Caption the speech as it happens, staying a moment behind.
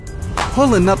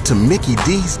Pulling up to Mickey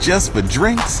D's just for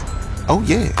drinks? Oh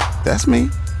yeah, that's me.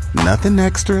 Nothing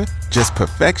extra, just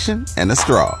perfection and a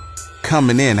straw.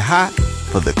 Coming in hot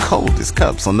for the coldest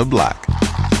cups on the block.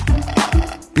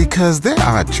 Because there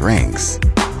are drinks.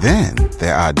 Then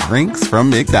there are drinks from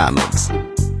McDonald's.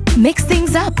 Mix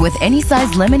things up with any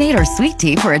size lemonade or sweet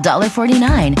tea for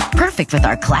 $1.49. Perfect with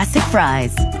our classic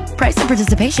fries. Price and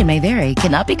participation may vary.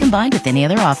 Cannot be combined with any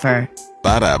other offer.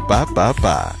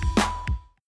 Ba-da-ba-ba-ba.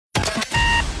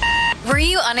 Were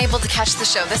you unable to catch the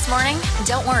show this morning?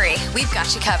 Don't worry, we've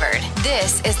got you covered.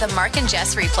 This is the Mark and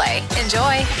Jess replay.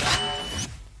 Enjoy.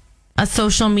 A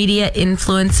social media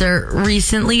influencer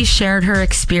recently shared her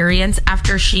experience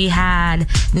after she had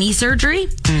knee surgery.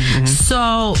 Mm-hmm.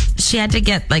 So she had to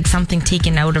get like something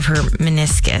taken out of her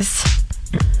meniscus.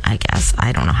 I guess.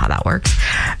 I don't know how that works.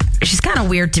 She's kind of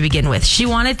weird to begin with. She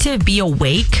wanted to be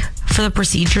awake for the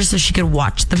procedure so she could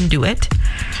watch them do it.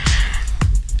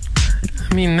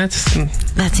 I mean, that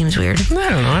seems weird. I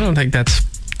don't know. I don't think that's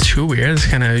too weird. It's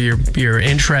kind of, you're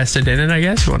interested in it, I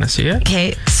guess. You want to see it.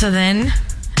 Okay, so then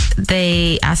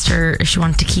they asked her if she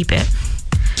wanted to keep it.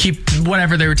 Keep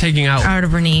whatever they were taking out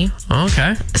of her knee. Oh,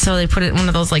 okay. So they put it in one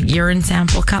of those like urine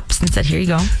sample cups and said, here you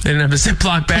go. They didn't have a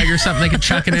Ziploc bag or something they could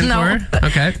chuck it in no. for her?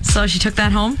 Okay. So she took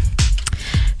that home.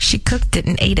 She cooked it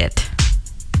and ate it.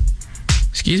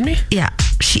 Excuse me? Yeah.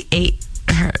 She ate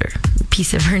her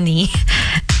piece of her knee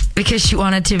because she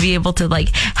wanted to be able to like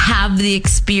have the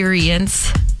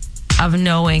experience of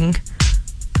knowing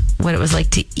what it was like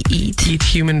to eat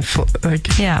human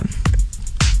yeah.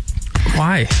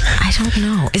 Why? I don't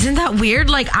know. Isn't that weird?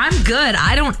 Like, I'm good.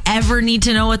 I don't ever need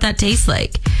to know what that tastes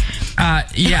like.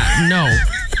 Yeah, no.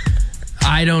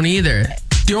 I don't either.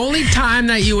 The only time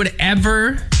that you would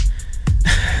ever...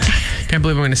 Can't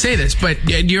believe I'm going to say this, but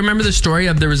do you remember the story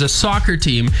of there was a soccer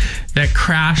team that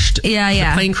crashed? Yeah.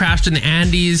 The plane crashed in the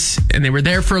Andes, and they were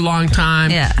there for a long time.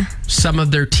 Yeah. Some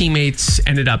of their teammates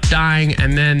ended up dying,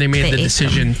 and then they made the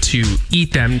decision to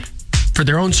eat them for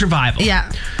their own survival.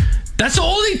 Yeah. That's the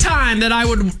only time that I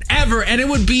would ever, and it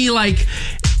would be like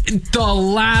the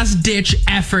last ditch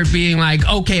effort being like,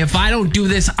 okay, if I don't do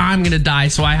this, I'm going to die,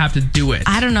 so I have to do it.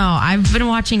 I don't know. I've been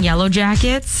watching Yellow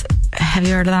Jackets. Have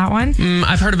you heard of that one?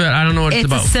 I've heard of it. I don't know what it's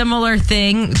about. It's a similar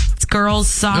thing. It's girls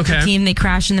soccer team. They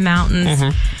crash in the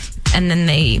mountains and then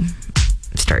they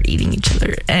start eating each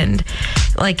other. And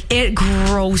like, it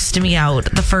grossed me out.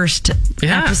 The first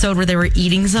episode where they were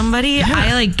eating somebody,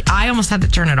 I almost had to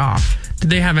turn it off. Did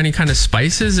they have any kind of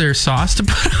spices or sauce to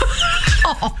put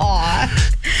on?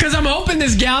 Because I'm hoping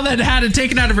this gal that had it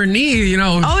taken out of her knee, you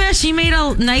know. Oh, yeah. She made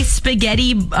a nice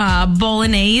spaghetti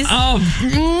bolognese. Oh.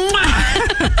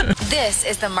 This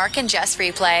is the Mark and Jess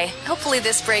replay. Hopefully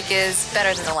this break is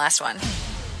better than the last one.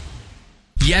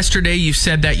 Yesterday, you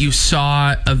said that you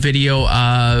saw a video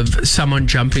of someone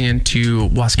jumping into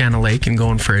Wascana Lake and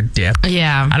going for a dip.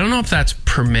 Yeah. I don't know if that's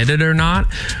permitted or not.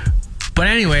 But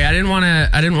anyway, I didn't want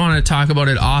to talk about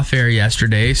it off air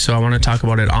yesterday, so I want to talk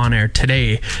about it on air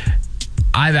today.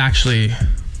 I've actually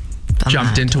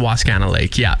jumped into Wascana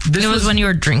Lake. Yeah. It was when you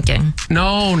were drinking.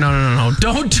 No.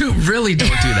 Don't do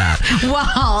that.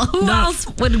 Well, who else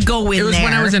would go in there? It was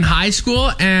when I was in high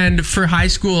school, and for high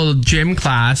school gym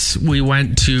class, we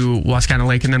went to Wascana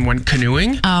Lake and then went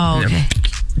canoeing. Oh, okay.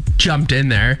 Jumped in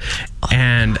there.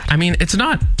 And I mean, it's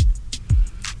not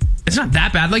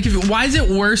that bad. Like, why is it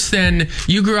worse than,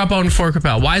 you grew up out in Fort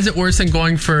Capel, why is it worse than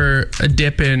going for a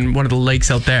dip in one of the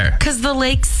lakes out there? Because the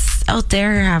lakes out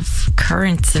there have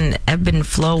currents and ebb and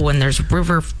flow when there's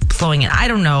river flowing in. I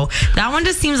don't know. That one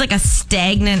just seems like a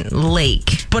stagnant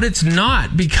lake. But it's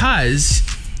not, because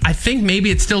I think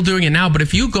maybe it's still doing it now, but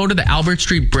if you go to the Albert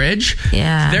Street Bridge,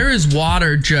 there is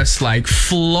water just like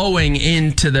flowing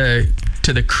into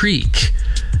the creek.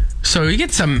 So you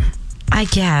get some... I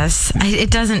guess.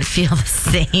 It doesn't feel the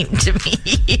same to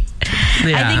me.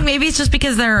 Yeah. I think maybe it's just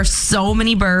because there are so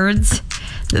many birds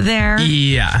there.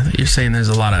 Yeah. You're saying there's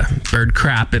a lot of bird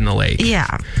crap in the lake.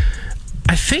 Yeah.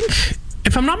 I think,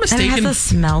 if I'm not mistaken... And it has a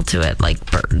smell to it,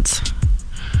 like birds.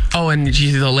 Oh, and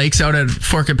the lakes out at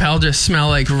Fort Capel just smell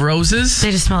like roses?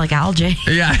 They just smell like algae.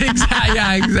 Yeah,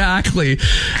 exactly.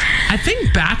 I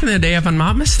think back in the day, if I'm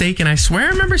not mistaken, I swear I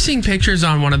remember seeing pictures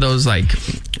on one of those like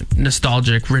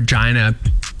nostalgic Regina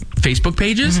Facebook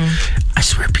pages. I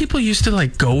swear people used to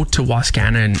like go to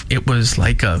Wascana and it was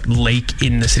like a lake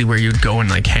in the city where you'd go and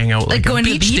like hang out, like a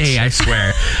beach day, I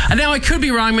swear. And now I could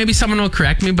be wrong, maybe someone will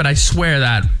correct me, but I swear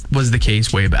that was the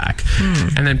case way back.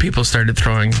 And then people started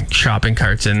throwing shopping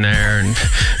carts in there and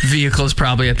vehicles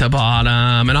probably at the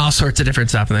bottom and all sorts of different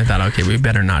stuff, and I thought, okay, we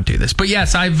better not do this. But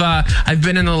yes, I've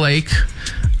been in the lake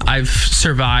I've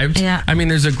survived. Yeah. I mean,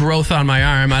 there's a growth on my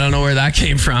arm. I don't know where that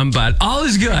came from, but all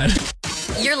is good.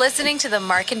 You're listening to the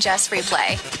Mark and Jess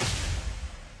replay.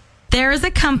 There is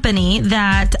a company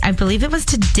that I believe it was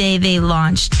today they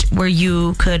launched where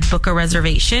you could book a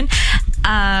reservation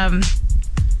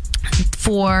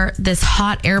for this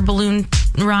hot air balloon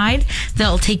ride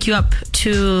that'll take you up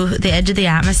to the edge of the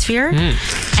atmosphere.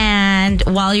 And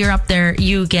while you're up there,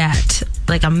 you get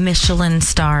like a Michelin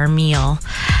star meal.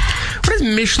 What does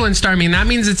Michelin star mean? That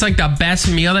means it's like the best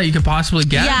meal that you could possibly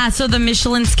get? Yeah, so the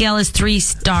Michelin scale is 3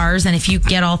 stars, and if you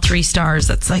get all 3 stars,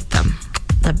 that's like the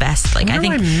best. Like I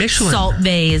think Michelin? Salt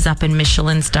Bay is up in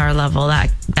Michelin star level,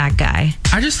 that guy.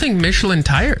 I just think Michelin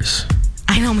tires.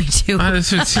 I know, me too. It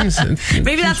seems,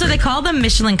 Maybe that's what they call them,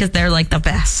 Michelin, because they're like the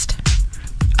best.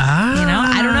 You know,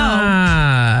 I don't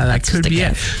know. That could be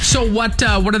it. So what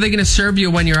are they going to serve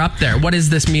you when you're up there? What is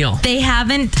this meal? They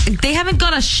haven't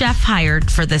got a chef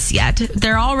hired for this yet.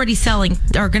 They're already selling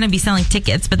or going to be selling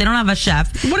tickets, but they don't have a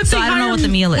chef. What if so they I don't know what the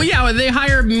meal is. Well, yeah, they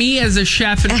hire me as a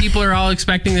chef and people are all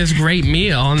expecting this great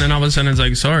meal, and then all of a sudden it's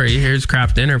like, sorry, here's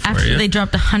craft dinner for After you. they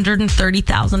dropped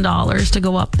 $130,000 to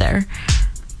go up there.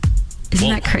 Isn't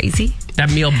that crazy?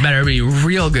 That meal better be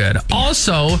real good.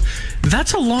 Also,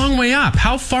 that's a long way up.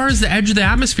 How far is the edge of the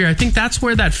atmosphere? I think that's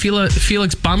where that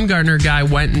Felix Baumgartner guy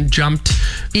went and jumped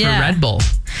for Red Bull.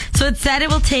 So it said it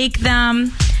will take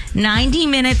them 90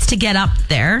 minutes to get up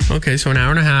there. Okay, so an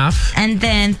hour and a half. And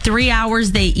then 3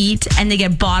 hours they eat and they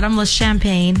get bottomless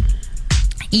champagne.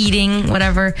 Eating,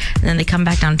 whatever. And then they come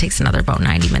back down. It takes another about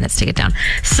 90 minutes to get down.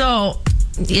 So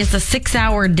it's a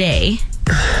 6-hour day.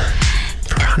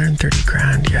 For 130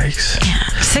 grand, yikes. Yeah,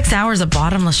 6 hours of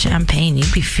bottomless champagne.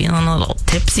 You'd be feeling a little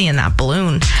tipsy in that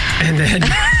balloon. And then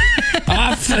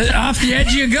off the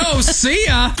edge you go. See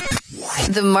ya.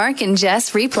 The Mark and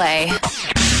Jess replay.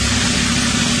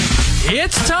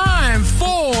 It's time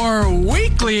for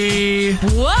Weekly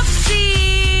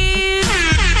Whoopsies!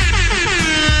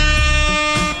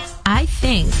 I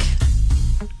think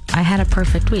I had a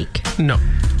perfect week. No.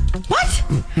 What?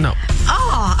 No.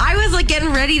 Oh, I was like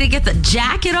getting ready to get the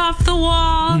jacket off the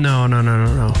wall. No.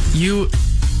 You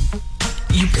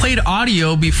played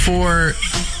audio before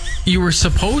you were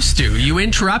supposed to. You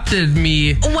interrupted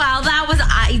me. Well, that was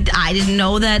I didn't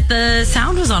know that the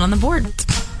sound was on the board.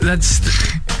 That's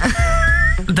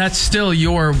still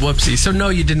your whoopsie. So no,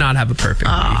 you did not have a perfect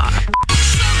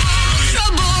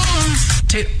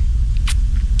week.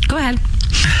 Go ahead.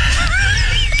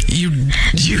 You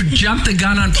jumped the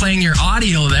gun on playing your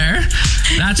audio there.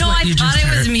 That's what you just heard. I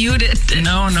thought it was muted.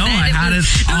 No, I had it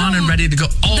on and ready to go.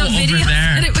 Oh, the video over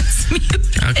there. said it was muted.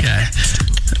 Okay.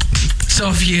 So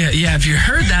if you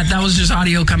heard that was just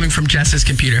audio coming from Jess's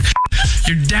computer.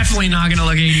 You're definitely not going to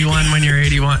look 81 when you're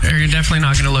 81. Or you're definitely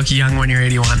not going to look young when you're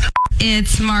 81.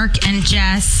 It's Mark and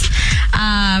Jess.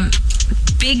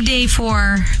 Big day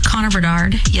for Connor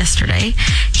Bedard yesterday.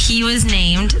 He was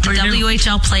named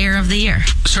WHL Player of the Year.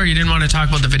 Sorry, you didn't want to talk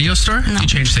about the video store? No. You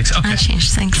changed things. Okay. I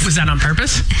changed things. Was that on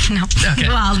purpose? No. Okay.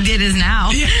 Well, it is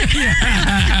now.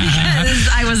 Because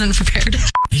I wasn't prepared.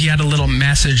 He had a little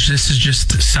message. This is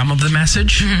just some of the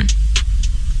message. Mm-hmm.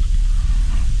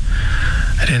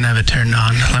 I didn't have it turned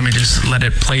on. Let me just let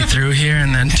it play through here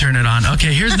and then turn it on.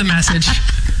 Okay, here's the message.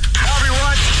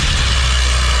 Everyone,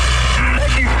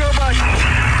 thank you so much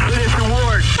for this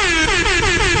award.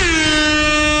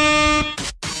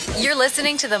 You're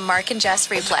listening to the Mark and Jess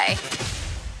replay.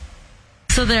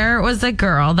 So there was a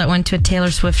girl that went to a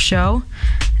Taylor Swift show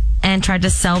and tried to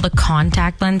sell the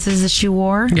contact lenses that she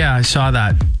wore. Yeah, I saw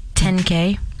that.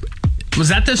 $10K. Was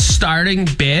that the starting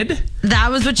bid?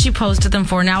 That was what she posted them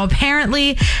for. Now,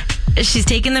 apparently, she's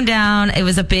taking them down. It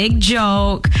was a big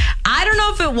joke. I don't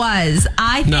know if it was.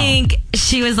 I think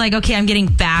she was like, okay, I'm getting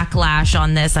backlash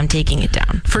on this. I'm taking it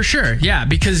down. For sure, yeah,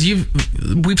 because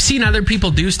we've seen other people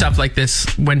do stuff like this.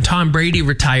 When Tom Brady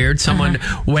retired, someone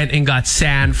went and got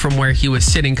sand from where he was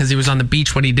sitting because he was on the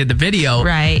beach when he did the video.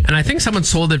 Right. And I think someone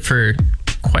sold it for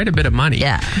quite a bit of money.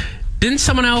 Yeah. Didn't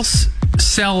someone else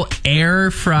sell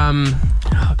air from,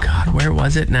 oh God, where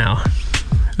was it now?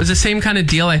 It was the same kind of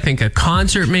deal, I think, a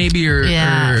concert maybe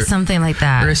or something like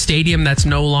that. Or a stadium that's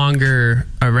no longer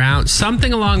around.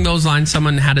 Something along those lines.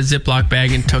 Someone had a Ziploc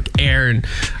bag and took air, and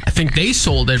I think they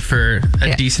sold it for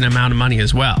a decent amount of money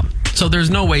as well. So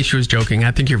there's no way she was joking. I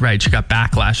think you're right. She got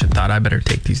backlash and thought, I better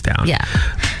take these down. Yeah.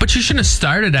 But she shouldn't have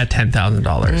started at $10,000.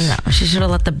 No, she should have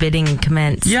let the bidding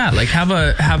commence. Yeah, like have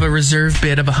a reserve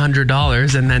bid of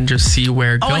 $100 and then just see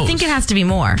where it goes. I think it has to be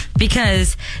more,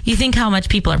 because you think how much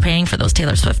people are paying for those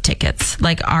Taylor Swift tickets.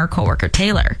 Like our coworker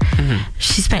Taylor,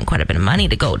 she spent quite a bit of money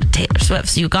to go to Taylor Swift.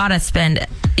 So you gotta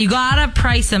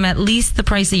price them at least the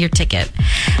price of your ticket.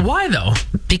 Why though?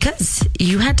 Because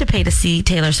you had to pay to see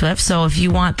Taylor Swift. So if you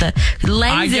want the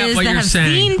lenses that have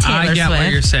seen Taylor Swift, I get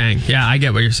what you're saying. Yeah, I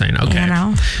get what you're saying. Okay. You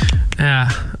know?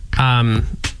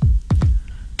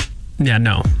 Yeah,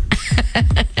 no.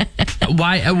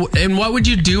 Why? And what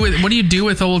do you do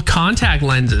with old contact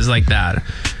lenses like that?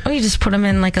 Oh, you just put them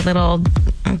in like a little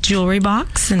jewelry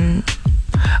box and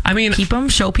keep them,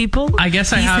 show people. I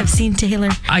guess These have seen Taylor.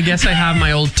 I guess I have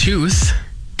my old tooth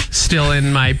still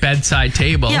in my bedside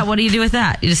table. Yeah, what do you do with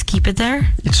that? You just keep it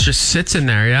there? It just sits in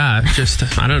there, yeah.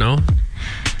 Just, I don't know.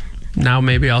 Now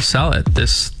maybe I'll sell it.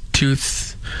 This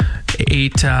tooth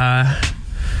ate, have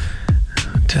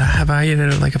I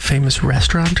eaten at like a famous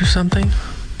restaurant or something?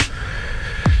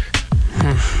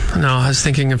 No, I was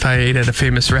thinking if I ate at a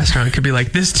famous restaurant, it could be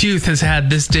like, this tooth has had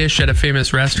this dish at a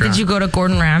famous restaurant. Did you go to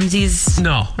Gordon Ramsay's?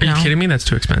 No. Are you kidding me? That's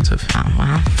too expensive. Oh,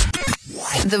 wow.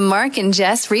 The Mark and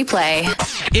Jess replay.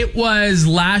 It was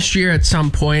last year at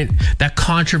some point that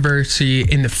controversy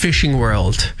in the fishing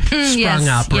world sprung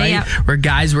up, right? Yeah. Where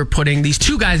these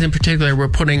two guys in particular were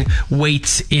putting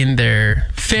weights in their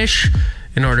fish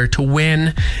in order to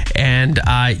win. And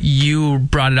you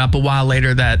brought it up a while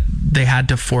later that they had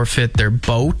to forfeit their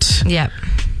boat. Yep.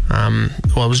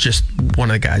 It was just one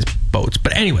of the guys' boats.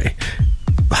 But anyway,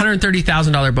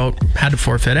 $130,000 boat, had to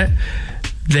forfeit it.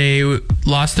 They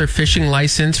lost their fishing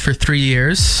license for 3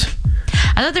 years.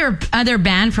 I thought they're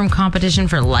banned from competition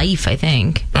for life, I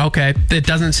think. Okay. It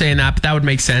doesn't say in that, but that would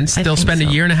make sense. They'll spend a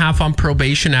year and a half on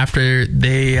probation after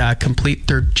they complete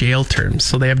their jail terms.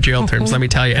 So they have jail terms, let me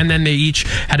tell you. And then they each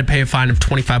had to pay a fine of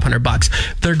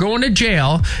 $2,500. They're going to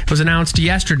jail. It was announced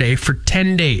yesterday for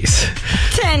 10 days.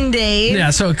 10 days? Yeah,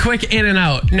 so a quick in and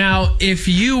out. Now, if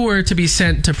you were to be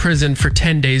sent to prison for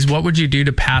 10 days, what would you do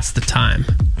to pass the time?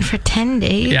 For 10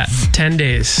 days? Yeah, 10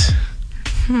 days.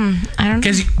 I don't know.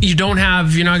 Because you're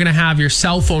not going to have your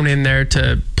cell phone in there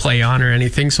to play on or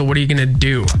anything. So what are you going to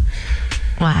do?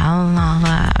 Well,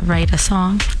 I'll write a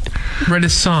song. Write a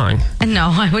song? No,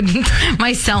 I wouldn't.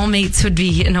 My cellmates would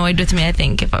be annoyed with me, I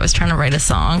think, if I was trying to write a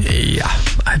song. Yeah,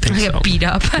 I think so. I'd get beat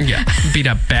up. Yeah, beat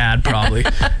up bad, probably.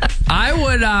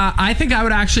 I think I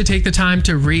would actually take the time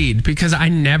to read, because I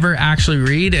never actually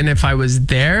read. And if I was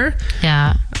there...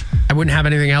 Yeah. I wouldn't have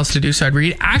anything else to do, so I'd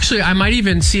read. Actually, I might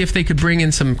even see if they could bring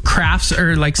in some crafts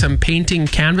or like some painting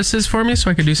canvases for me,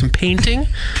 so I could do some painting.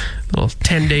 Little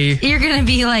 10-day. You're gonna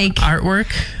be like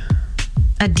artwork.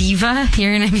 A diva.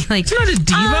 You're gonna be like, it's not a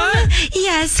diva.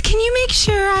 Yes. Can you make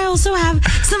sure I also have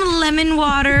some lemon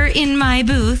water in my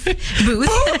booth?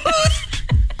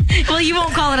 Well, you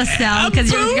won't call it a cell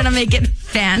because you're gonna make it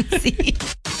fancy.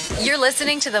 You're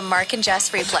listening to the Mark and Jess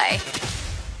replay.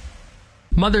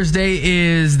 Mother's Day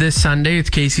is this Sunday. It's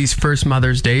Casey's first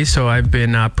Mother's Day, so I've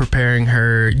been preparing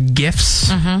her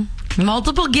gifts. Mm-hmm.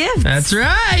 Multiple gifts. That's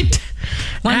right.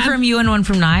 One from you and one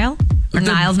from Niall? Or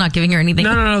Niall's not giving her anything?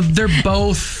 No. They're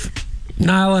both...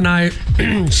 Niall and I,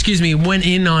 went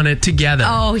in on it together.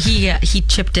 Oh, he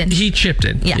chipped in. He chipped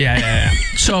in. Yeah.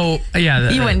 So, yeah.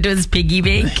 He went into his piggy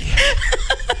bank.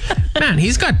 Man,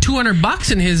 he's got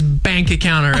 $200 in his bank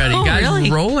account already. Oh, Guy's really?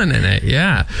 rolling in it.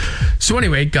 Yeah. So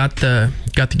anyway, got the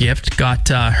gift, got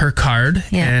her card,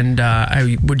 and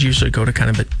I would usually go to kind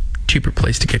of a cheaper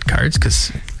place to get cards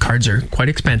because cards are quite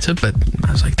expensive. But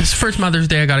I was like, this is first Mother's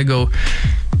Day. I gotta go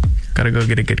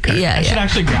get a good card. Yeah, I should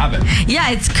actually grab it. Yeah,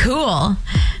 it's cool.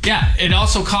 Yeah, it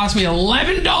also cost me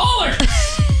 $11.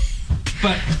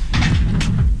 But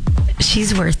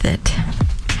she's worth it.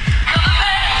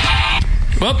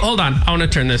 Well, hold on. I want to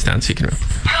turn this down so you can...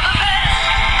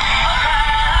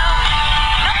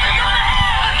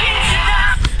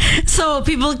 So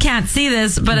people can't see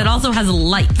this, but it also has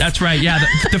lights. That's right. Yeah.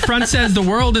 The front says the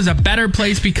world is a better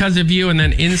place because of you. And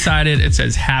then inside it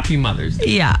says Happy Mother's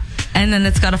Day. Yeah. And then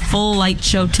it's got a full light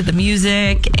show to the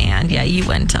music. And yeah, you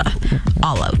went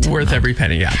all out. Worth every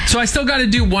penny. Yeah. So I still got to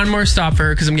do one more stop for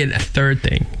her because I'm getting a third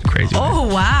thing. Crazy. Oh,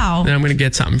 wow. Then I'm going to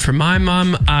get something for my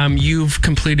mom. You've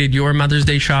completed your Mother's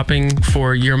Day shopping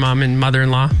for your mom and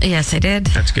mother-in-law? Yes, I did.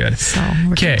 That's good.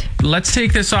 Okay. Let's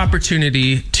take this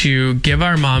opportunity to give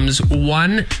our moms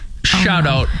one shout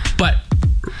out, but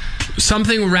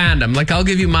something random. Like I'll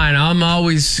give you mine. I'm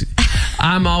always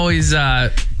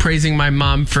praising my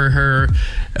mom for her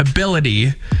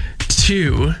ability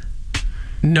to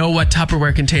know what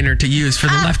Tupperware container to use for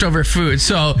the leftover food.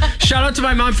 So shout out to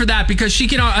my mom for that, because she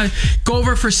can go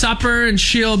over for supper and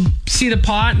she'll see the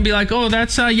pot and be like, oh,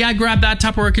 that's, grab that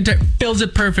Tupperware container. Fills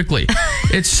it perfectly.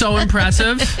 It's so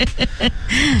impressive.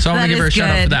 So I'm going to give her a shout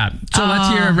out for that. So let's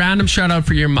hear a random shout out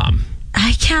for your mom.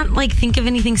 I can't think of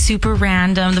anything super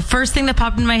random. The first thing that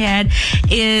popped in my head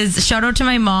is shout out to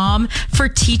my mom for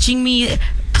teaching me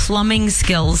plumbing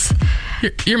skills.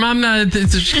 Your mom got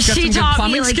She some good taught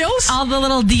plumbing me skills? all the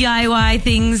little DIY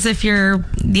things if your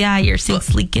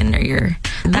sink's leaking or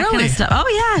that kind of stuff.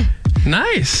 Oh yeah.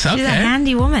 Nice. Okay. She's a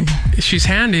handy woman. She's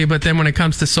handy, but then when it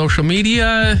comes to social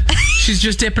media, she's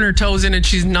just dipping her toes in, and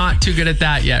she's not too good at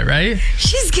that yet, right?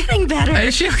 She's getting better.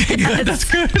 Is she? Okay, good. That's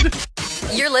good.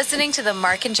 You're listening to the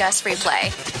Mark and Jess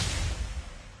replay.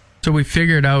 So we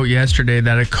figured out yesterday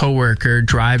that a coworker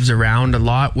drives around a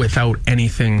lot without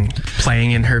anything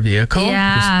playing in her vehicle.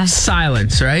 Yeah. Just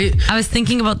silence, right? I was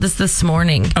thinking about this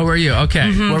morning. Oh, were you? Okay.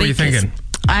 What were you thinking?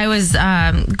 I was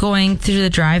going through the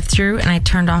drive-thru and I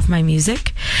turned off my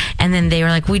music, and then they were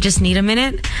like, we just need a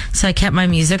minute. So I kept my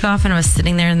music off and I was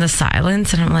sitting there in the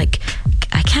silence, and I'm like,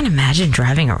 I can't imagine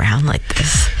driving around like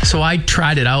this. So I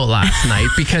tried it out last night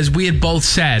because we had both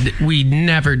said we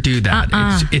never do that.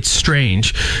 It's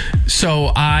strange.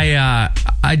 So I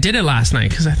did it last night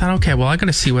because I thought, okay, well, I got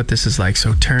to see what this is like.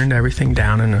 So turned everything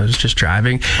down and I was just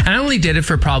driving. And I only did it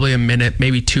for probably a minute,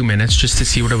 maybe 2 minutes, just to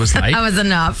see what it was like. That was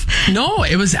enough. No,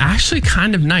 it was actually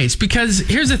kind of nice, because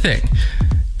here's the thing.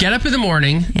 Get up in the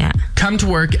morning, come to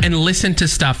work, and listen to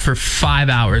stuff for 5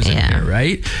 hours in here,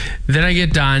 right? Then I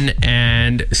get done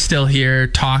and still hear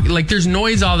talk. Like, there's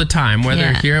noise all the time,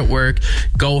 whether here at work,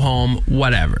 go home,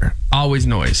 whatever. Always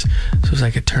noise. So it was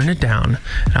like, I turned it down,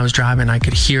 and I was driving. I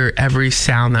could hear every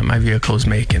sound that my vehicle was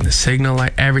making, the signal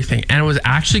light, everything. And it was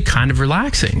actually kind of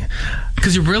relaxing,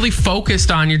 because you're really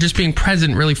focused on, you're just being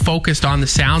present, really focused on the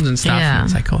sounds and stuff. And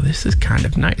it's like, oh, this is kind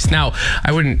of nice. Now,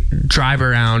 I wouldn't drive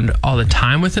around all the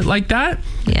time with it like that.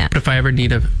 Yeah. But if I ever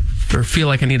need or feel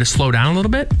like I need to slow down a little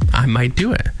bit, I might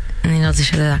do it. And then you'll just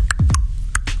hear that.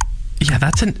 Yeah,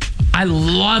 I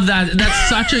love that. That's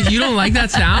such a, you don't like that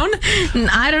sound?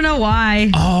 I don't know why.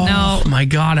 Oh, no. My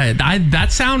God.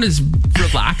 That sound is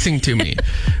relaxing to me.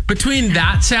 Between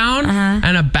that sound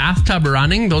and a bathtub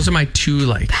running, those are my two,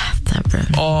 bathtub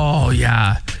running. Oh,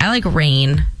 yeah. I like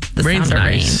rain. Rain's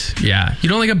nice. Rain. Yeah. You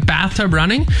don't like a bathtub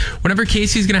running? Whenever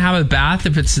Casey's going to have a bath,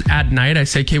 if it's at night, I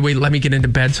say, okay, wait, let me get into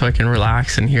bed so I can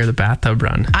relax and hear the bathtub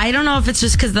run. I don't know if it's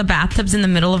just because the bathtub's in the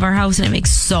middle of our house and it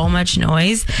makes so much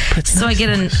noise. So I get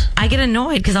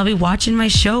annoyed because I'll be watching my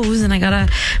shows and I got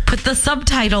to put the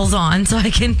subtitles on so I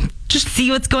can just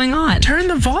see what's going on. Turn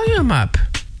the volume up,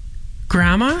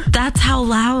 Grandma. That's how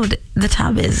loud the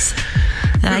tub is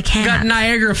that I can't. Got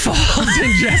Niagara Falls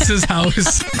in Jess's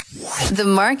house. The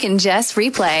Mark and Jess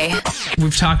replay.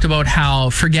 We've talked about how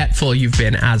forgetful you've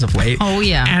been as of late. Oh,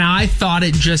 yeah. And I thought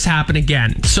it just happened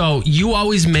again. So you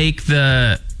always make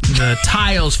the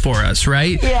tiles for us,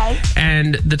 right? Yes.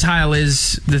 And the tile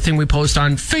is the thing we post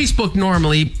on Facebook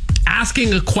normally,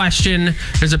 asking a question.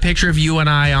 There's a picture of you and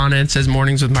I on it. It says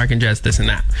mornings with Mark and Jess, this and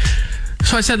that.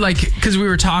 So I said, because we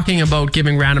were talking about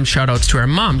giving random shout outs to our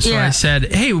mom. So I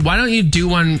said, hey, why don't you do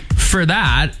one for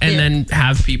that and then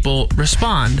have people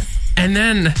respond? And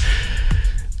then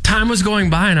time was going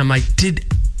by and I'm like, did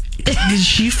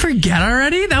she forget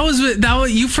already? That was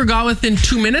you forgot within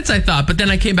 2 minutes, I thought. But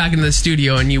then I came back into the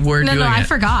studio and you were doing it. No, I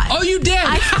forgot. Oh, you did?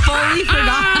 I fully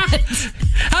forgot.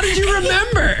 How did you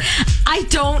remember? I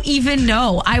don't even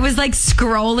know. I was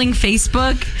scrolling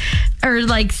Facebook or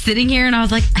sitting here and I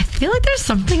was like, I feel like there's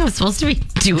something I'm supposed to be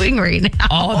doing right now.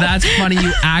 Oh, that's funny.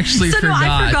 You actually forgot.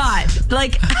 No, I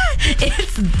forgot.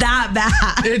 It's that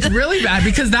bad. It's really bad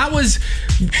because that was,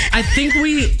 I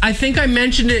think I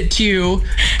mentioned it to you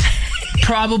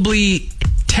probably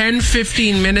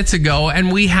 10-15 minutes ago,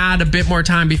 and we had a bit more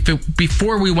time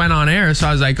before we went on air. So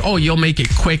I was like, oh, you'll make it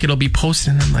quick, it'll be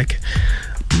posted. And I'm like,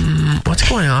 what's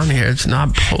going on here? It's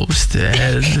not posted.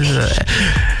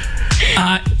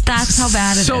 That's how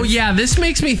bad it is. So yeah, this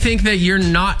makes me think that you're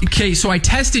not okay. So I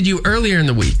tested you earlier in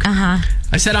the week.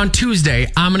 I said on Tuesday,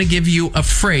 I'm going to give you a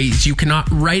phrase. You cannot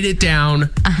write it down,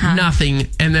 nothing.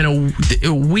 And then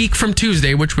a week from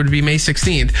Tuesday, which would be May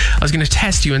 16th, I was going to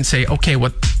test you and say, okay,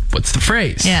 what's the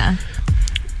phrase? Yeah.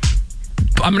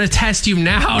 I'm going to test you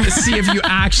now to see if you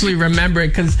actually remember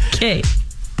it. Okay.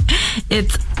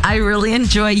 I really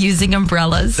enjoy using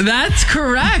umbrellas. That's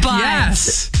correct. But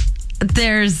yes.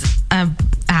 There's an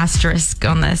asterisk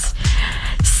on this.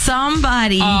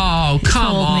 Somebody come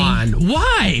told on. Me,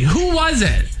 why? Who was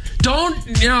it?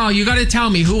 You got to tell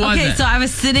me. Who was it? Okay, so I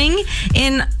was sitting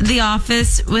in the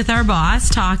office with our boss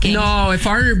talking. No, if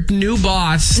our new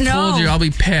boss told you, I'll be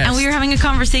pissed. And we were having a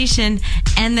conversation,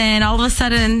 and then all of a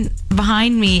sudden,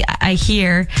 behind me, I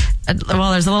hear,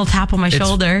 there's a little tap on my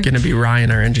shoulder. It's going to be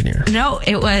Ryan, our engineer. No,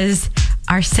 it was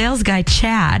our sales guy,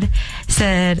 Chad,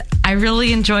 said, I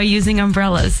really enjoy using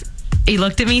umbrellas. He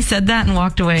looked at me, said that, and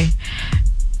walked away.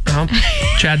 Oh,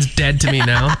 Chad's dead to me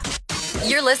now.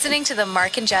 You're listening to the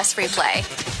Mark and Jess replay.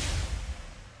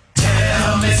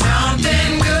 Tell me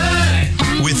something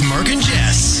good with Mark and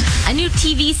Jess. A new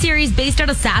TV series based out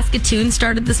of Saskatoon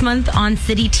started this month on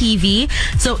City TV.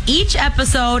 So each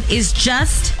episode is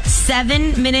just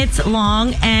 7 minutes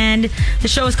long, and the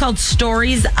show is called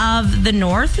Stories of the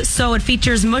North. So it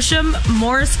features Musham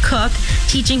Morris Cook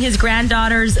teaching his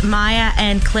granddaughters Maya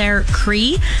and Claire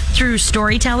Cree through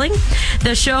storytelling.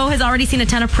 The show has already seen a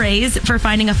ton of praise for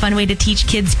finding a fun way to teach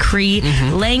kids Cree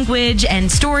language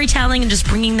and storytelling, and just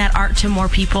bringing that art to more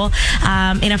people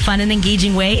in a fun and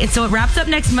engaging way. And so it wraps up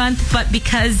next month, but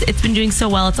because it's been doing so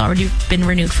well, it's already been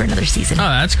renewed for another season. Oh,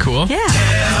 that's cool. Yeah.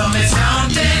 Tell me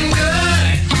something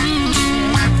good.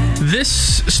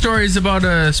 This story is about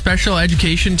a special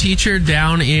education teacher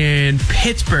down in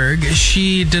Pittsburgh.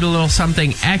 She did a little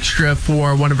something extra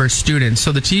for one of her students.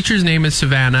 So the teacher's name is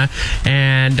Savannah,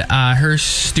 and her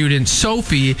student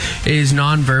Sophie is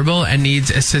nonverbal and needs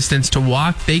assistance to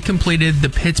walk. They completed the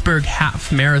Pittsburgh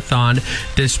Half Marathon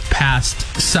this past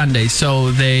Sunday.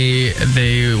 So they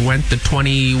went the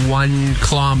 21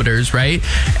 kilometers, right?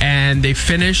 And they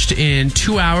finished in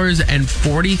 2 hours and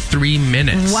 43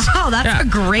 minutes. Wow, that's a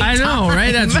great I know,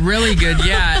 right? That's really good.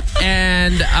 Yeah.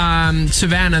 And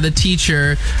Savannah, the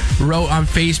teacher, wrote on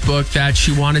Facebook that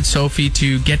she wanted Sophie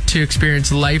to get to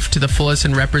experience life to the fullest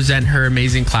and represent her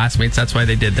amazing classmates. That's why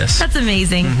they did this. That's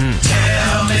amazing.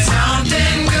 Tell me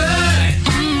something good.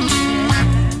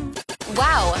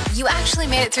 Wow, you actually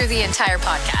made it through the entire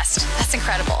podcast. That's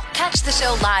incredible. Catch the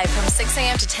show live from 6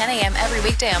 a.m. to 10 a.m. every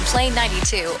weekday on Play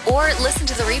 92, or listen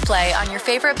to the replay on your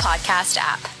favorite podcast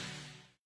app.